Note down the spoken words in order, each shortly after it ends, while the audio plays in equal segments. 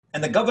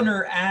And the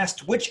governor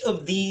asked, which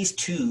of these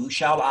two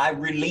shall I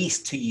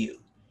release to you?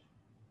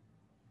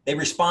 They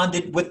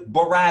responded with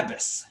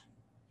Barabbas.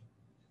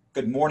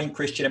 Good morning,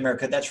 Christian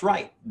America. That's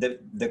right.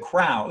 The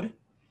crowd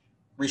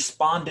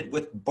responded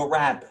with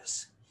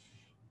Barabbas.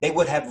 They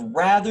would have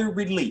rather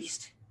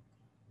released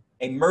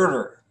a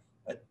murderer,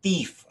 a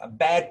thief, a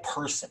bad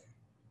person,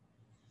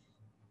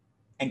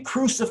 and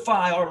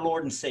crucify our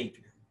Lord and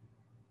Savior.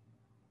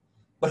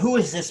 But who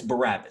is this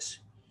Barabbas?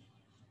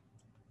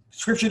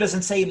 Scripture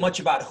doesn't say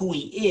much about who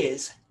he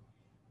is,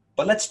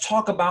 but let's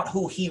talk about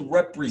who he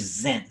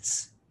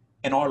represents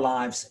in our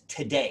lives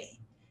today.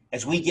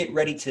 As we get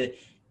ready to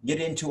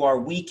get into our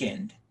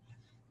weekend,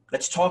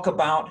 let's talk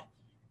about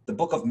the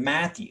book of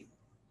Matthew,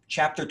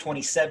 chapter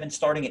 27,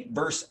 starting at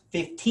verse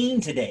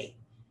 15 today.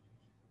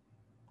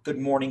 Good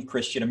morning,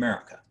 Christian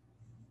America.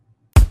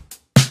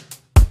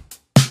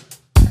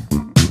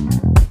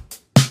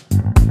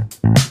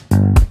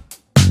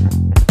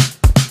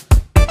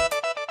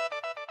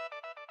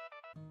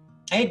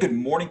 And good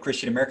morning,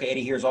 Christian America.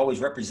 Eddie here, as always,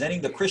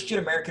 representing the Christian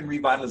American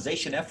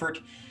Revitalization Effort.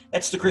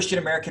 That's the Christian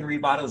American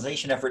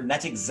Revitalization Effort, and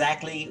that's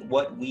exactly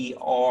what we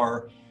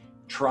are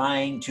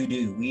trying to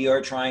do. We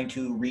are trying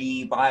to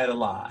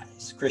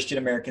revitalize Christian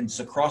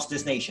Americans across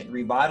this nation,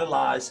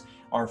 revitalize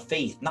our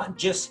faith, not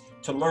just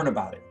to learn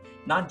about it,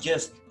 not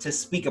just to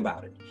speak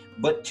about it,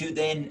 but to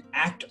then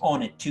act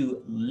on it,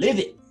 to live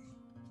it.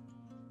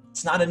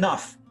 It's not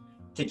enough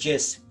to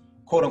just,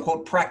 quote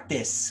unquote,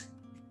 practice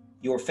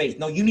your faith.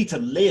 No, you need to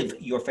live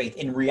your faith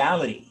in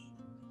reality.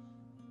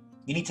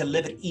 You need to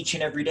live it each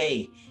and every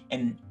day.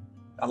 And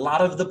a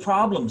lot of the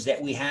problems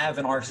that we have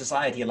in our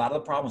society, a lot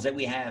of the problems that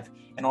we have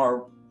in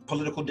our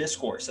political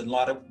discourse, and a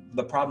lot of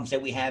the problems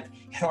that we have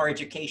in our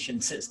education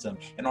system,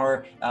 in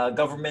our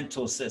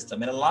governmental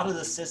system, and a lot of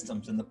the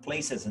systems and the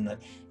places and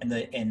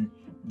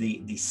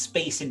the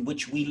space in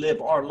which we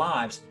live our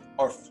lives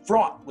are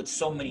fraught with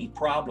so many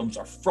problems,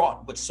 are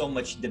fraught with so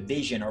much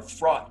division, are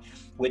fraught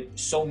with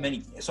so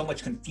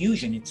much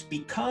confusion. It's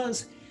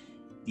because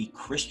the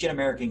Christian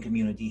American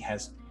community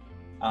has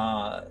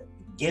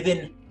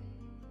given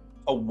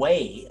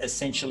away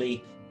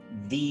essentially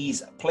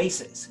these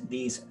places,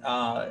 these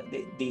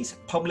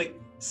public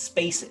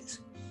spaces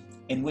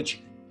in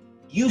which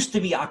used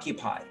to be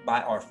occupied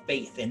by our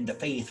faith and the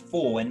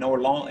faithful, and no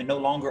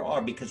longer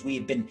are, because we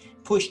have been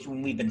pushed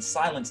and we've been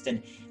silenced,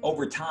 and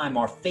over time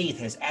our faith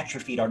has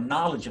atrophied, our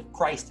knowledge of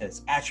Christ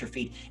has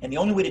atrophied. And the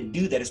only way to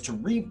do that is to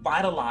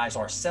revitalize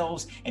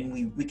ourselves, and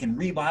we can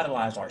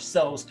revitalize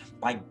ourselves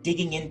by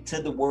digging into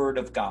the Word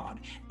of God,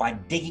 by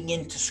digging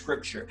into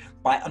Scripture,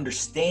 by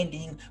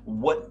understanding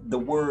what the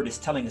Word is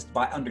telling us,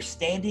 by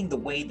understanding the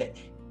way that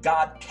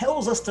God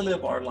tells us to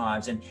live our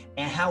lives, and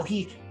how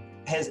He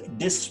has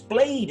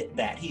displayed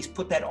that. He's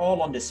put that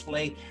all on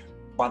display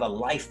by the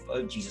life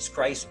of Jesus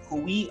Christ,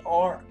 who we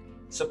are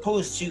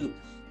supposed to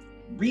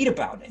read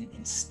about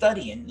and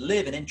study and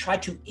live, and then try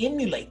to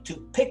emulate, to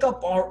pick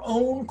up our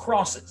own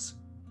crosses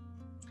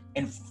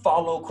and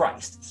follow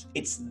Christ.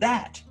 It's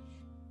that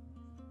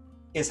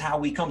is how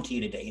we come to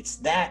you today. It's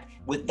that,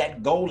 with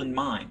that goal in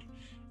mind,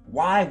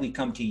 why we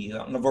come to you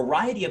on a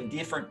variety of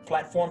different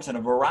platforms, and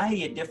a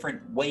variety of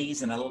different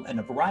ways, and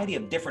a variety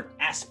of different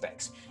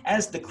aspects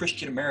as the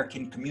Christian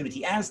American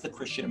community, as the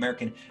Christian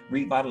American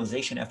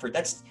Revitalization Effort.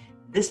 That's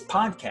this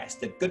podcast,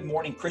 the Good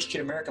Morning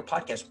Christian America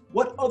podcast.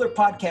 What other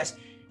podcast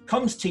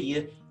comes to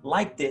you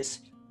like this,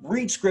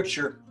 reads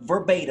Scripture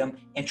verbatim,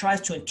 and tries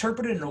to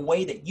interpret it in a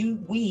way that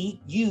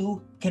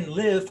you can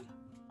live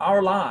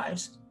our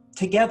lives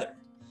together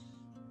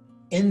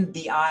in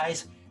the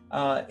eyes,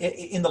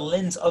 in the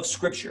lens of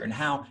Scripture and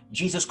how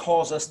Jesus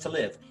calls us to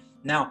live?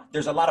 Now,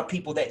 there's a lot of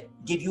people that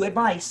give you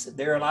advice.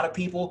 There are a lot of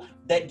people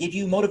that give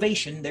you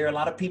motivation. There are a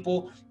lot of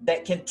people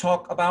that can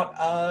talk about,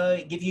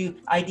 give you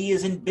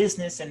ideas in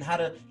business and how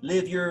to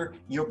live your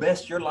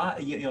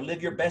life,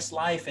 live your best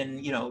life,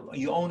 and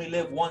you only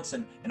live once,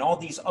 and all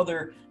these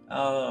other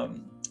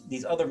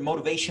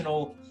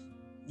motivational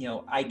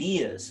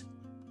ideas.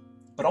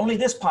 But only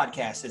this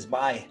podcast is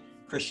by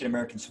Christian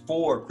Americans,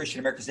 for Christian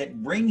Americans,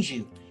 that brings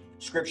you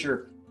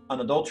Scripture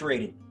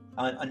unadulterated,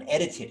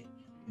 unedited,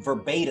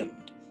 verbatim,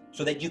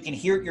 so that you can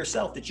hear it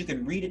yourself, that you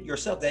can read it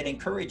yourself, that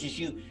encourages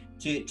you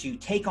to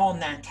take on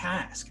that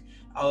task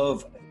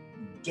of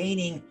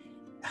gaining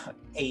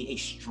a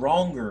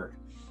stronger,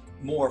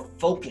 more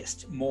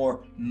focused,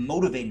 more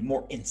motivated,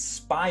 more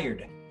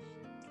inspired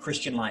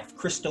Christian life,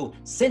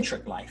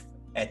 Christocentric life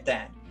at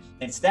that.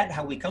 And it's that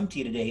how we come to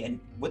you today, and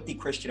with the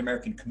Christian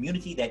American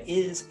community that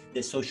is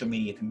this social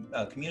media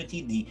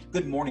community, the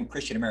Good Morning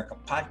Christian America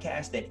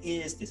podcast, that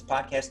is this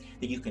podcast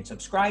that you can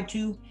subscribe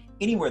to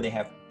anywhere they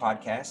have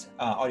podcasts,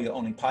 audio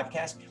only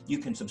podcasts. You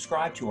can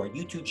subscribe to our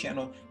YouTube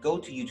channel. Go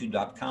to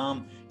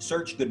youtube.com,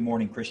 search Good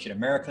Morning Christian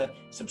America,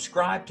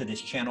 subscribe to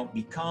this channel,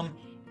 become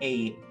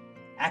a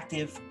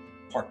active,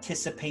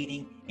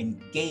 participating,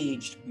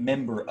 engaged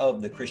member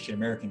of the Christian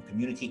American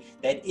community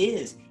that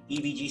is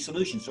EVG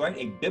Solutions, right?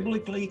 A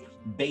biblically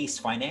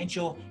based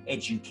financial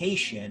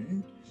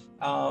education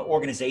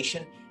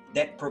organization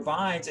that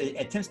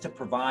attempts to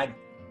provide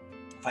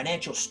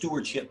financial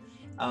stewardship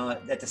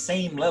at the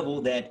same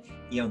level that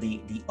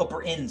the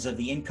upper ends of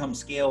the income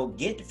scale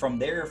get from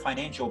their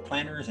financial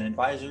planners and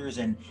advisors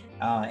and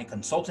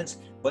consultants,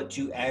 but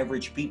to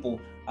average people,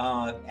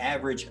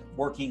 average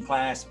working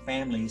class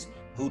families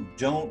who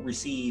don't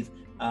receive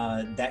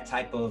that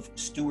type of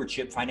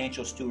stewardship,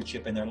 financial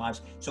stewardship in their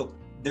lives. So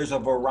there's a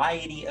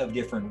variety of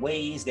different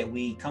ways that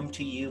we come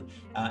to you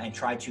and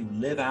try to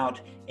live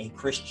out a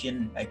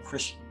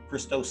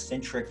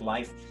Christocentric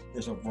life.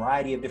 There's a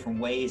variety of different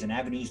ways and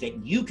avenues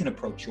that you can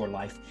approach your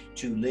life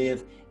to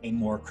live a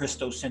more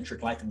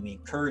Christocentric life, and we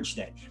encourage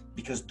that,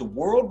 because the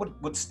world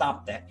would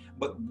stop that,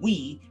 but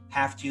we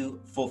have to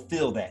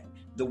fulfill that.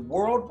 The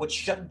world would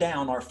shut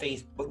down our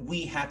faith, but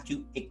we have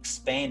to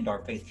expand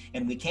our faith,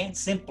 and we can't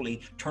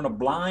simply turn a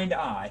blind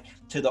eye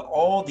to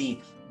all the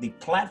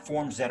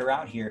platforms that are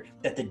out here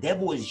that the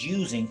devil is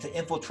using to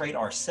infiltrate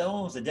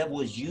ourselves, the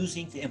devil is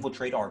using to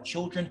infiltrate our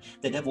children,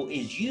 the devil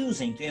is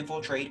using to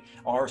infiltrate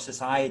our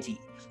society,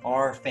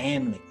 our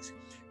families.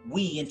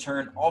 We in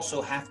turn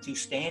also have to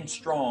stand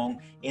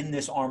strong in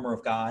this armor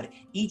of God,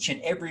 each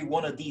and every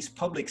one of these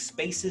public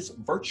spaces,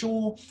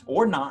 virtual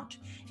or not,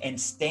 and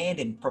stand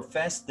and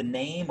profess the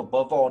name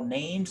above all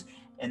names,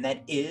 and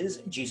that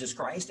is Jesus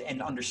Christ,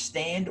 and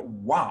understand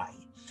why,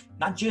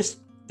 not just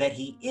that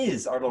he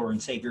is our Lord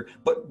and Savior,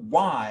 but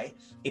why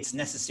it's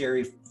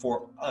necessary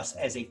for us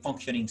as a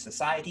functioning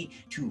society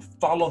to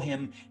follow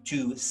him,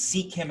 to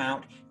seek him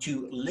out,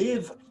 to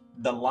live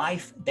the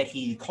life that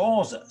he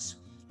calls us,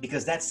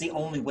 because that's the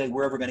only way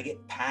we're ever going to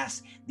get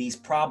past these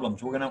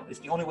problems. It's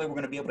the only way we're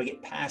going to be able to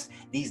get past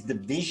these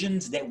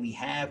divisions that we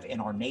have in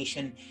our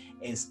nation,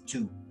 is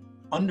to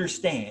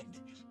understand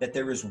that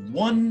there is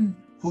one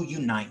who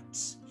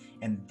unites,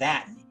 and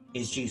that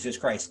is Jesus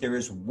Christ. There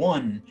is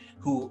one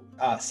who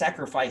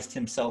sacrificed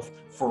himself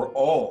for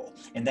all,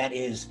 and that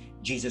is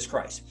Jesus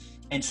Christ.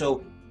 And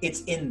so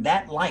it's in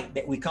that light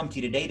that we come to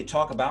you today to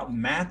talk about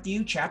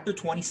Matthew chapter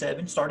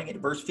 27, starting at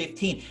verse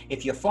 15.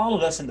 If you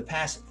followed us in the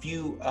past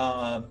few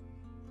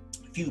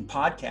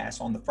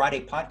podcasts, on the Friday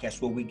podcast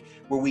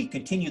where we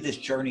continue this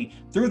journey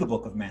through the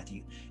book of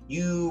Matthew,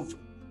 you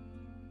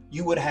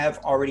would have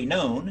already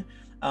known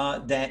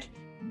that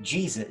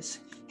Jesus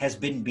has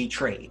been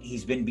betrayed.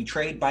 He's been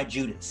betrayed by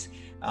Judas.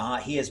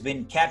 He has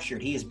been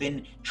captured. He has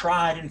been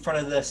tried in front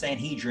of the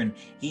Sanhedrin.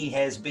 He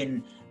has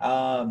been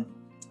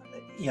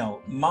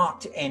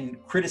mocked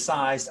and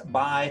criticized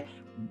by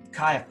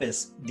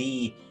Caiaphas,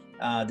 the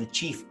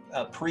chief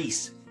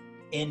priest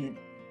in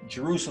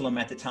Jerusalem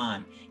at the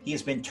time. He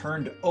has been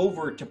turned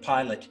over to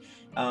Pilate.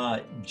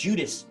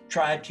 Judas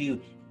tried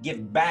to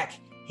give back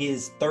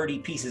his 30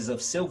 pieces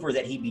of silver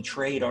that he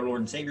betrayed our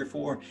Lord and Savior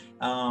for,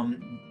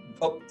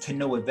 up to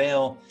no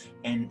avail,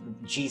 and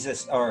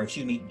Judas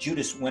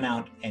went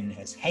out and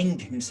has hanged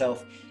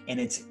himself. And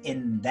it's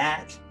in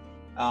that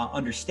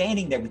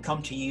understanding that we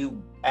come to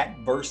you at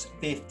verse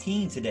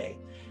 15 today,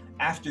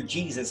 after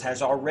Jesus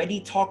has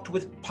already talked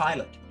with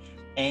Pilate,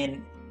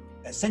 and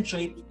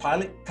essentially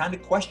Pilate kind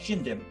of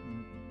questioned him,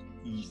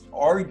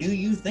 or do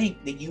you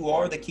think that you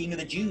are the King of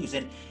the Jews?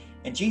 And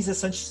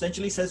Jesus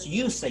essentially says,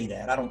 you say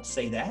that. I don't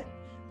say that.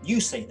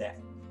 You say that.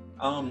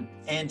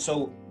 And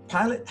so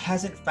Pilate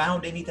hasn't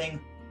found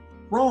anything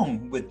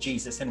wrong with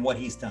Jesus and what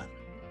he's done.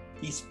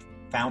 He's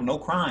found no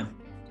crime.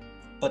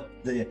 But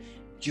the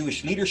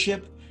Jewish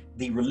leadership,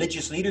 the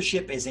religious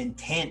leadership, is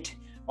intent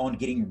on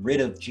getting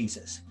rid of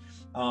Jesus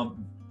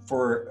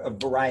for a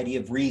variety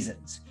of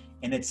reasons.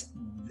 And it's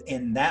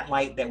in that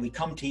light that we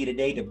come to you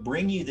today to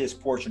bring you this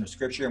portion of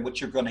scripture. And what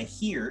you're going to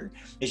hear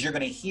is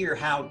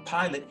how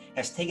Pilate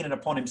has taken it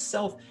upon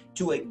himself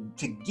to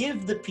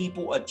give the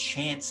people a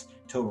chance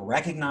to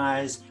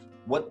recognize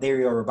what they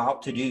are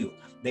about to do.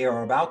 They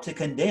are about to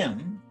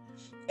condemn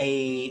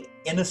an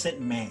innocent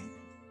man.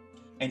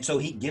 And so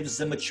he gives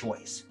them a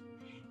choice.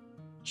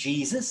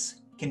 Jesus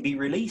can be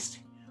released,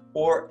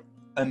 or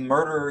a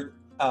murderer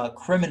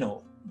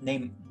criminal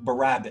named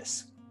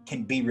Barabbas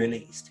can be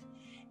released.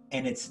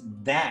 And it's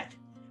that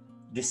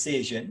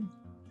decision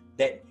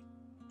that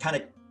kind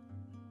of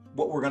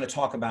what we're going to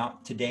talk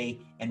about today,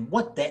 and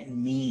what that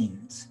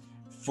means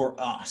for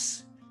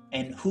us,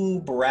 and who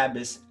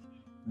Barabbas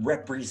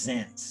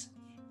represents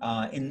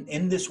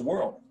in this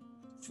world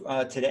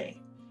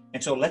today.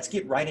 And so let's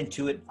get right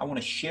into it. I want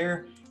to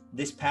share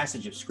this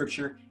passage of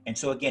scripture. And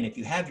so again, if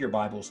you have your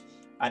Bibles,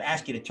 I'd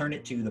ask you to turn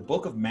it to the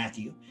book of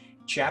Matthew,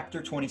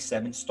 chapter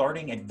 27,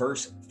 starting at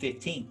verse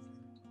 15.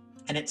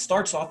 And it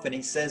starts off and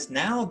it says,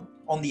 "Now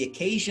on the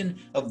occasion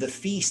of the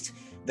feast,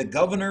 the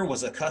governor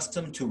was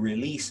accustomed to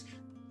release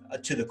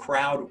to the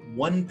crowd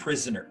one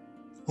prisoner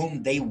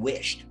whom they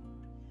wished.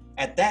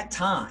 At that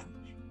time,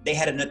 they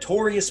had a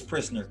notorious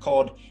prisoner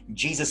called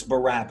Jesus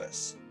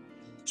Barabbas.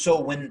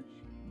 So when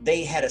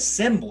they had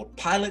assembled,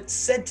 Pilate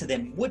said to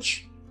them,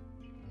 'Which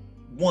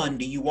one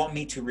do you want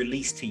me to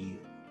release to you?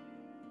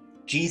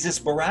 Jesus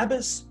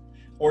Barabbas,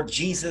 or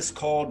Jesus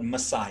called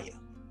Messiah?'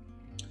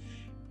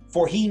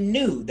 For he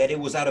knew that it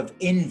was out of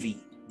envy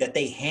that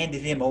they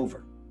handed him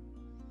over.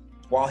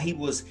 While he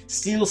was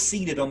still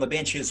seated on the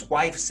bench, his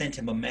wife sent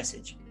him a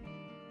message.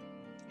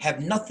 have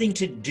nothing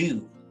to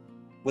do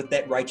with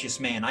that righteous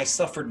man. I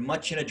suffered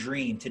much in a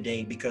dream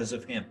today because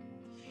of him.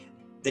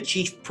 The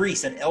chief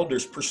priests and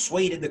elders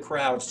persuaded the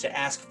crowds to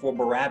ask for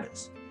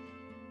Barabbas,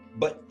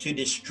 but to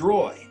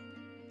destroy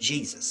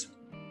Jesus.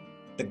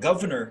 The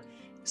governor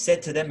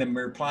said to them in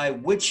reply,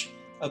 "Which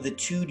of the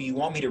two do you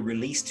want me to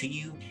release to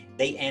you?"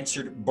 They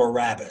answered,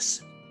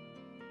 "Barabbas."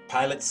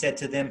 Pilate said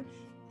to them,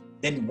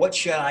 "Then what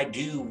shall I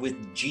do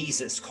with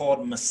Jesus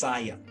called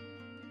Messiah?"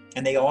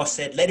 And they all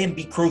said, "Let him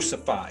be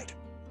crucified."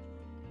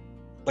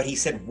 But he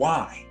said,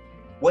 "Why?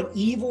 What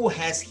evil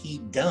has he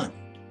done?"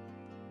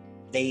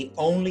 They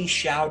only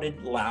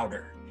shouted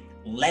louder,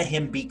 "Let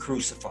him be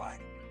crucified."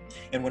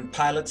 And when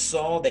Pilate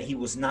saw that he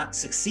was not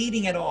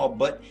succeeding at all,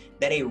 but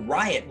that a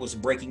riot was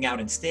breaking out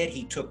instead,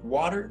 he took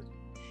water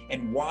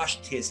and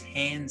washed his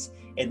hands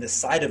in the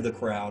sight of the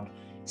crowd,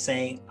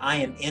 saying, "I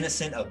am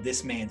innocent of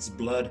this man's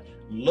blood.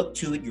 Look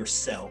to it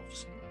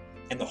yourselves."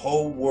 And the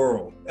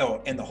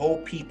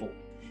whole people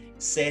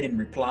said in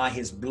reply,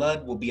 "His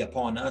blood will be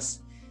upon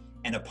us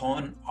and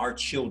upon our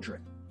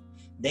children."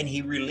 Then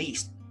he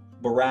released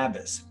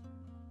Barabbas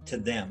to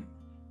them.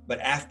 But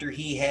after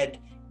he had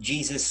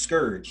Jesus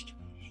scourged,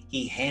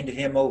 he handed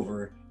him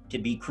over to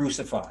be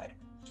crucified.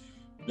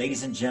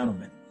 Ladies and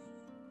gentlemen,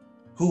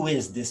 who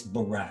is this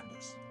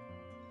Barabbas?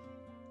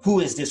 Who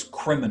is this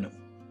criminal,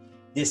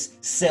 this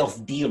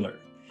self-dealer,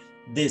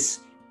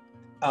 this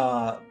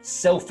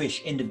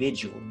selfish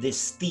individual,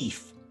 this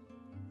thief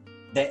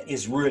that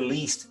is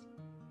released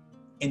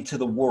into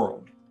the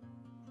world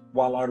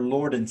while our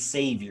Lord and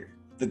Savior,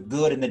 the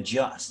good and the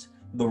just,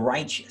 the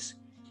righteous,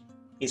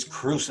 is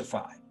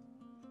crucified?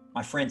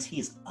 My friends, he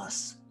is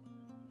us.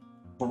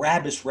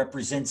 Barabbas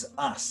represents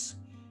us.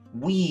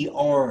 We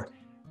are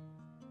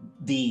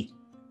the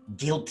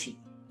guilty.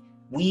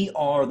 We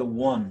are the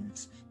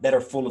ones that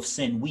are full of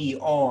sin. We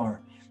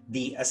are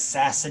the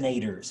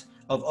assassinators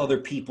of other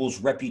people's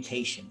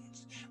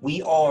reputations.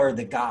 We are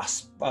the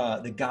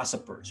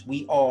gossipers.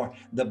 We are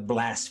the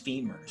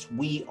blasphemers.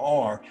 We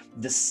are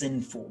the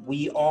sinful.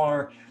 We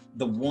are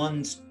the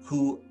ones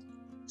who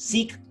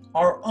seek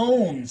our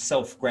own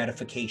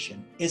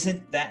self-gratification.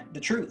 Isn't that the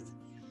truth?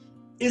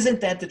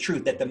 Isn't that the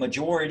truth, that the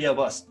majority of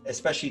us,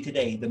 especially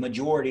today, the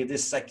majority of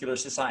this secular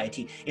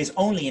society is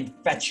only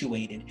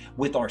infatuated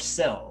with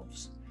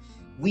ourselves?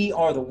 We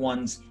are the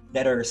ones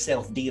that are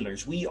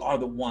self-dealers. We are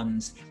the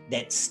ones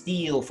that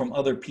steal from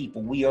other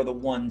people. We are the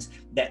ones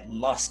that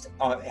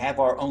have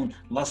our own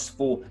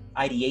lustful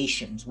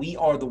ideations. We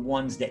are the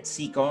ones that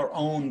seek our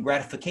own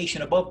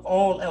gratification above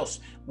all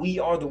else. We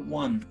are the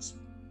ones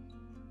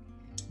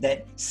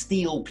that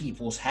steal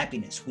people's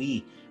happiness.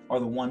 We are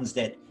the ones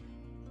that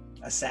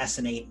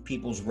assassinate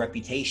people's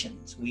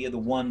reputations. We are the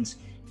ones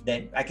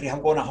that, I could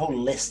go on a whole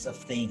list of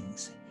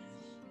things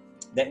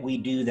that we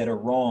do that are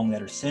wrong,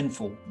 that are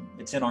sinful.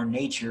 It's in our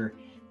nature.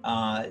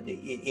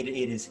 It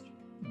is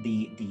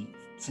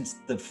since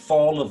the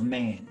fall of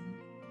man,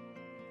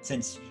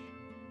 since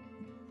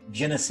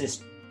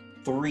Genesis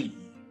 3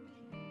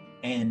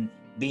 and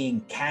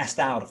being cast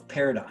out of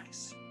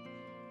paradise,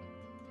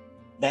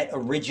 that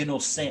original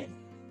sin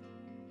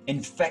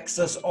infects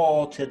us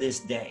all to this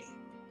day.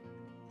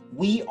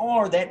 We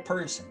are that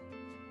person.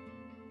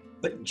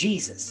 But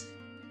Jesus,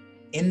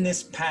 in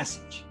this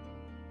passage,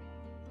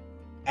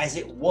 as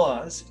it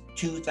was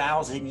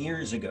 2,000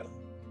 years ago,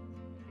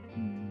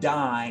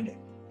 died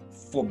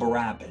for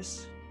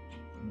Barabbas,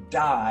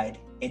 died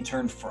in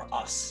turn for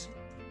us.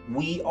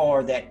 We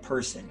are that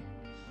person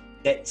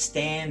that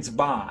stands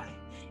by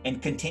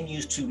and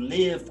continues to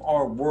live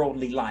our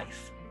worldly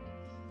life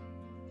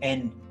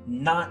and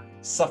not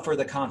suffer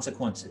the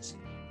consequences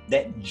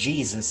that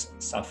Jesus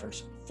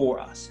suffers for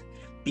us,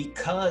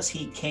 because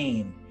he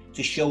came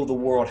to show the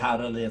world how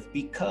to live,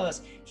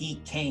 because he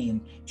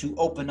came to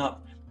open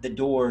up the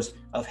doors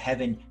of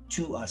heaven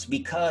to us,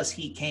 because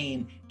he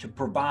came to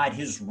provide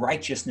his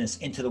righteousness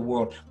into the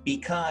world,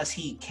 because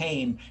he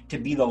came to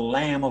be the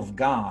Lamb of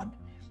God,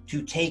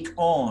 to take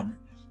on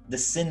the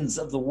sins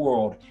of the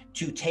world,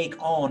 to take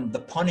on the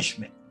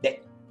punishment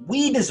that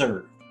we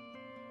deserve.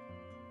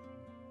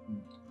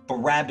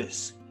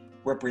 Barabbas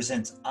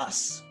represents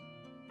us.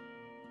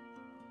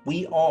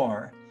 We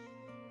are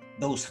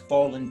those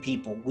fallen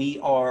people. We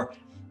are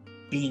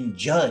being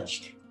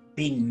judged,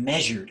 being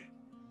measured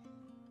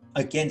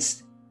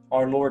against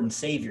our Lord and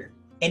Savior.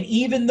 And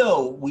even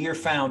though we are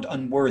found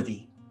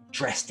unworthy,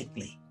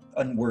 drastically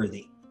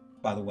unworthy,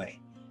 by the way,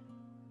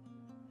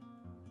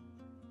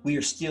 we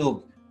are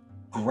still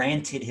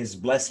granted his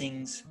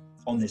blessings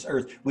on this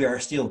earth. We are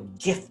still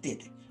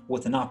gifted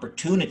with an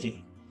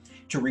opportunity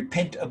to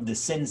repent of the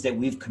sins that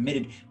we've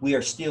committed. We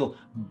are still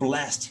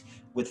blessed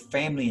with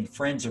family and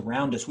friends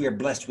around us. We are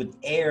blessed with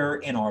air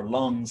in our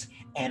lungs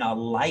and a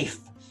life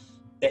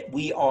that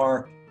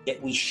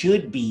we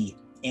should be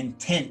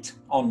intent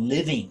on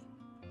living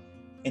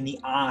in the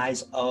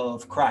eyes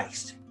of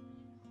Christ.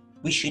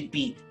 We should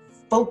be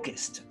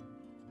focused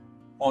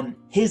on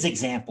his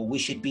example. We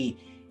should be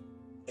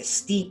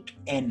steeped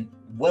and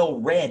well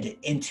read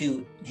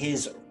into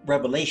his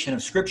revelation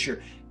of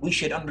Scripture. We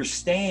should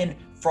understand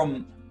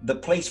from the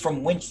place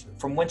from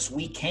whence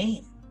we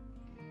came.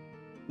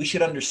 We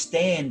should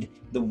understand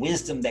the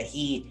wisdom that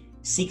he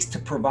seeks to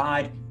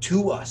provide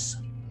to us,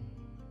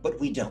 but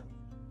we don't,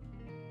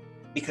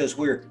 because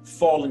we're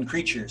fallen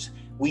creatures.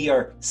 We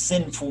are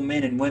sinful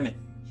men and women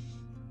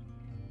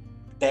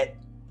that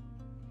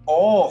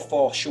all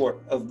fall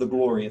short of the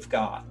glory of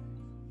God,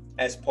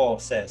 as Paul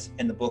says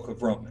in the book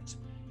of Romans.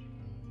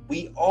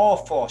 We all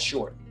fall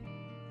short.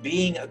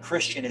 Being a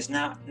Christian is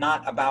not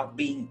about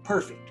being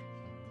perfect.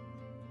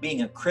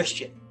 Being a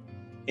Christian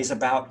is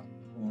about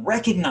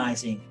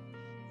recognizing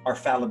our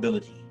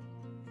fallibility,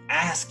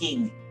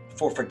 asking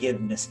for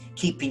forgiveness,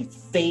 keeping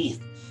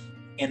faith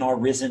in our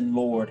risen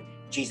Lord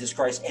Jesus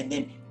Christ, and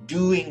then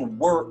doing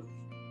work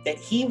that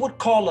he would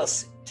call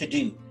us to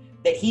do,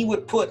 that he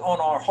would put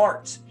on our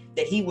hearts,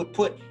 that he would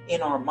put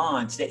in our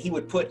minds, that he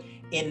would put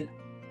in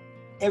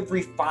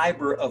every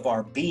fiber of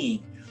our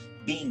being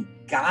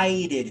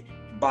guided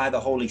by the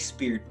Holy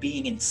Spirit,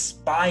 being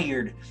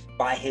inspired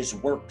by his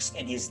works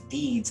and his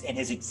deeds and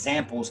his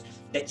examples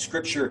that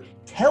Scripture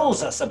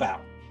tells us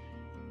about.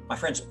 My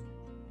friends,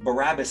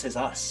 Barabbas is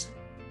us.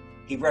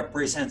 He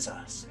represents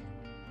us.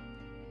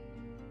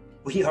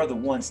 We are the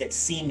ones that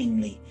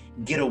seemingly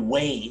get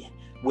away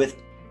with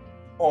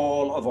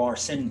all of our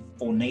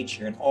sinful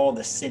nature and all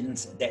the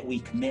sins that we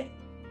commit.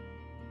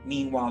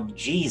 Meanwhile,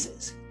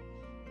 Jesus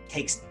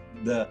takes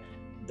the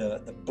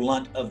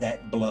blunt of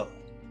that blow.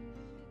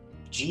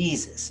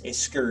 Jesus is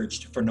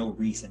scourged for no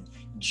reason.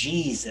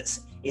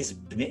 Jesus is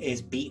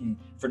beaten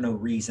for no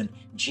reason.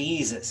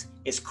 Jesus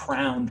is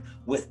crowned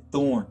with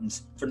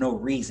thorns for no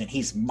reason.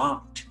 He's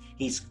mocked.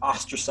 He's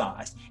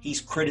ostracized.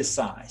 He's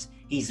criticized.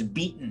 He's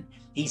beaten.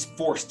 He's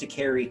forced to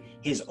carry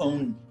his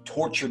own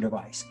torture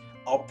device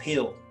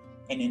uphill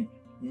and then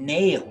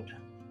nailed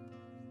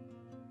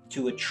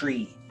to a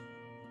tree,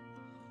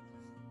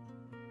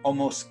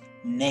 almost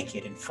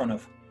naked in front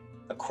of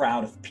a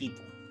crowd of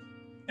people,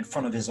 in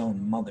front of his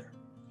own mother,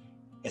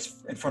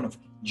 in front of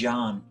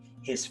John,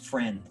 his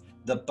friend,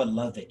 the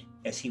beloved,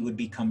 as he would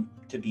become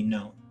to be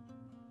known.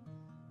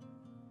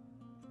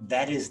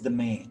 That is the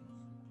man,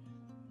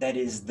 that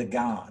is the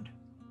God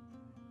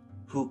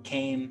who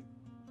came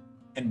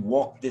and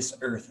walked this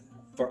earth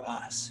for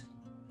us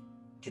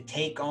to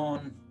take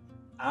on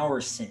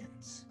our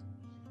sins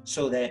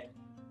so that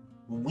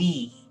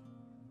we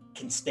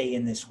can stay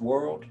in this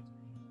world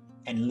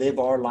and live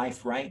our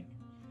life right,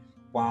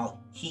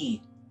 while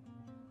he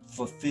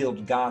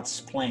fulfilled God's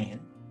plan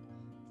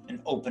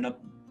and opened up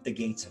the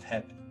gates of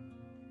heaven.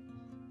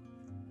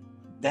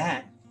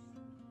 That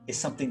is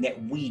something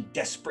that we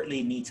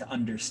desperately need to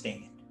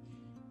understand,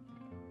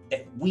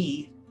 that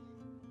we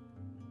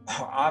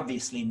are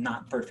obviously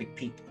not perfect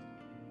people,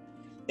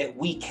 that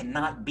we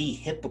cannot be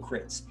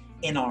hypocrites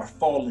in our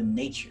fallen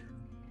nature,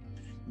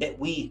 that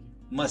we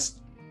must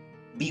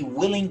be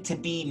willing to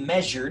be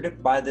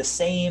measured by the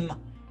same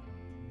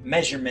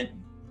measurement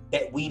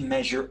that we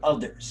measure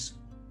others,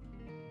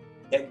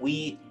 that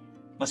we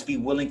must be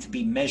willing to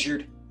be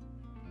measured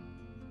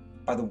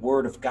by the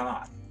Word of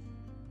God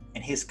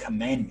and his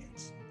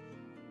commandments.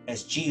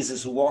 As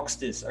Jesus walks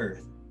this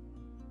earth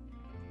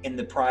in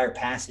the prior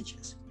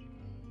passages,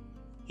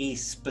 he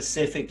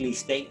specifically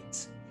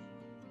states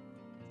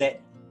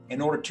that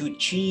in order to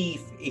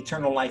achieve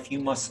eternal life, you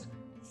must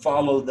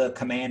follow the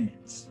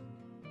commandments.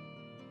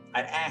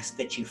 I'd ask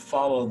that you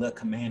follow the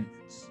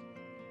commandments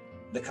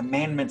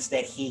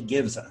that he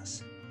gives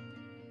us,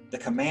 the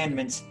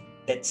commandments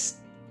that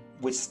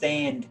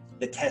withstand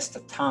the test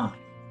of time,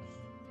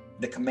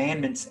 the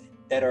commandments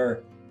that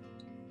are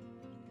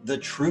the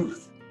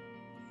truth,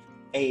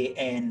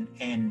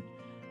 an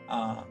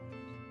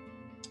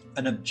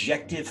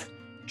objective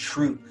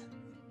truth.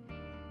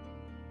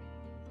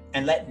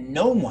 And let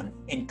no one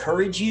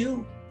encourage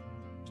you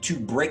to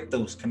break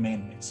those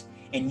commandments,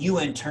 and you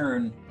in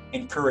turn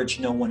encourage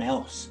no one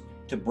else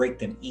to break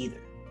them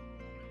either.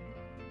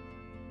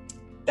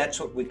 That's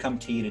what we come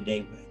to you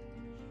today with.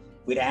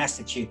 We'd ask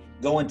that you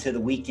go into the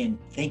weekend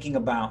thinking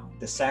about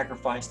the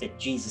sacrifice that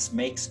Jesus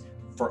makes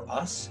for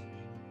us,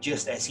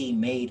 just as he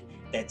made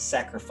that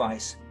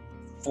sacrifice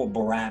for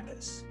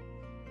Barabbas.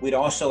 We'd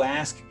also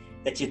ask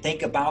that you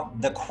think about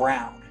the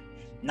crowd,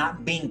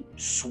 not being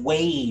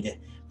swayed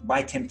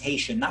by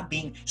temptation, not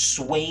being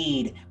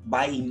swayed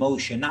by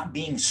emotion, not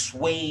being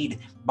swayed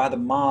by the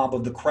mob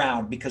of the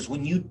crowd, because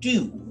when you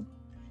do,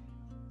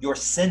 your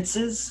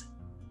senses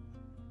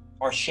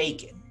are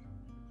shaken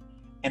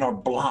and are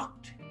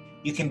blocked.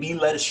 You can be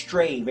led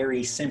astray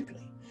very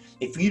simply.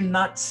 If you've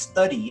not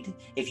studied,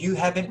 if you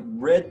haven't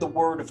read the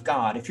Word of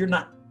God, if you're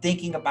not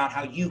thinking about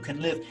how you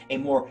can live a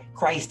more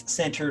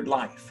Christ-centered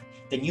life,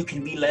 then you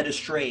can be led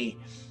astray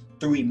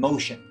through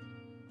emotion.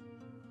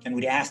 And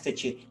we'd ask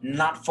that you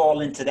not fall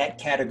into that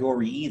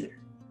category either.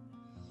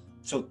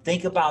 So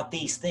think about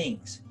these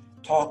things.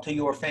 Talk to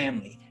your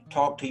family.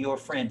 Talk to your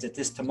friends at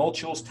this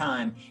tumultuous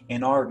time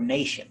in our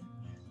nation.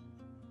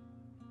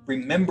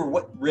 Remember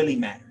what really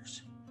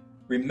matters.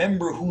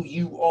 Remember who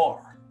you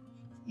are.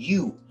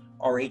 You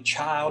are a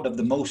child of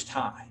the Most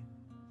High.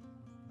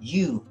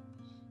 You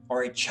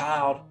are a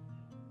child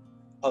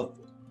of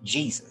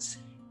Jesus.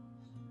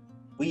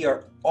 We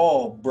are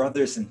all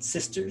brothers and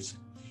sisters,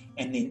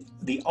 and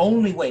the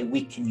only way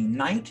we can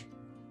unite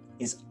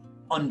is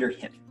under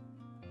him.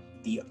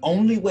 The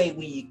only way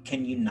we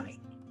can unite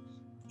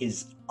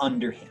is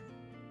under him.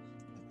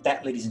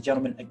 That, ladies and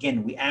gentlemen,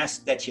 again, we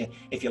ask that you,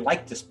 if you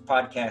like this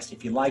podcast,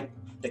 if you like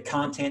the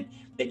content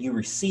that you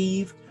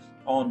receive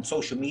on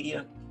social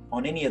media,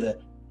 on any of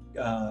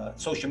the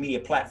social media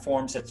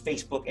platforms, that's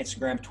Facebook,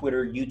 Instagram,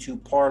 Twitter,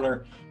 YouTube,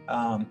 Parler,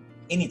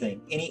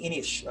 anything,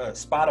 any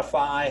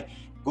Spotify,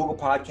 Google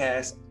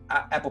Podcasts,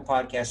 Apple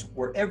Podcasts,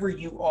 wherever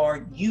you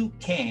are, you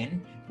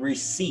can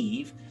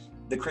receive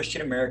the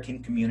Christian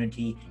American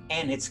Community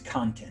and its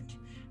content,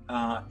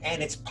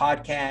 and its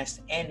podcasts,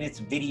 and its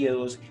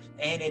videos,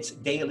 and its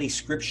daily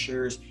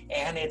scriptures,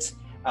 and its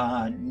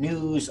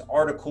news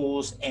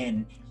articles,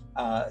 and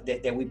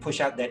that we push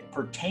out that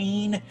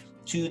pertain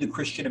to the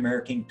Christian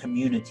American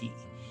community.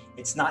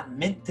 It's not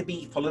meant to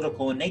be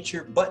political in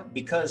nature, but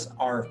because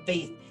our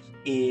faith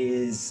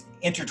is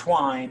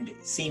intertwined,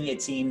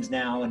 it seems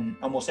now, in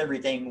almost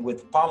everything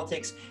with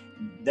politics,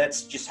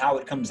 that's just how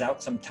it comes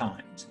out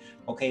sometimes.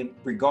 Okay,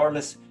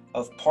 regardless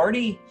of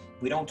party,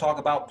 we don't talk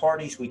about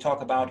parties, we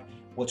talk about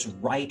what's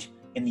right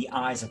in the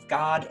eyes of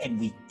God, and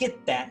we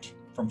get that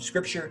from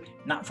Scripture,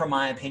 not from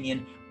my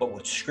opinion, but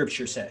what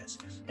Scripture says.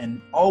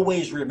 And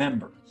always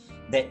remember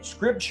that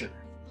Scripture,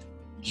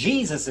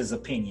 Jesus's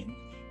opinion,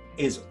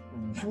 is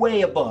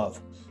way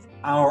above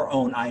our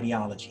own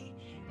ideology.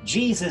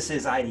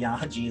 Jesus's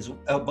ideology is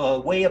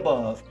way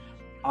above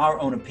our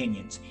own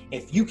opinions.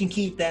 If you can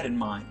keep that in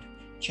mind,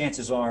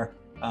 chances are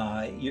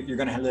you're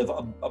going to live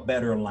a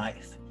better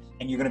life,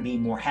 and you're going to be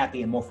more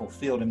happy and more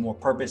fulfilled and more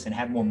purpose and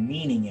have more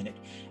meaning in it,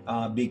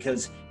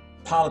 because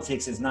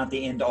politics is not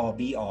the end all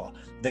be all.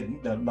 The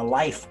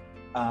life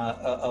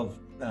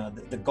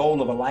the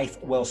goal of a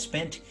life well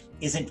spent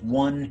isn't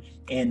one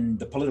in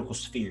the political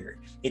sphere.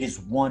 It is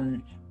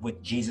one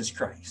with Jesus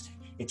Christ.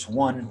 It's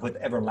one with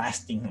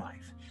everlasting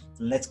life.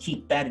 Let's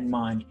keep that in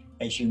mind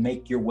as you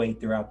make your way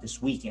throughout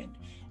this weekend.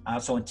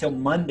 So until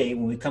Monday,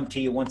 when we come to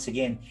you once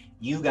again,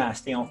 you guys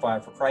stay on fire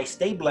for Christ.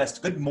 Stay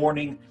blessed. Good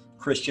morning,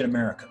 Christian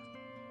America.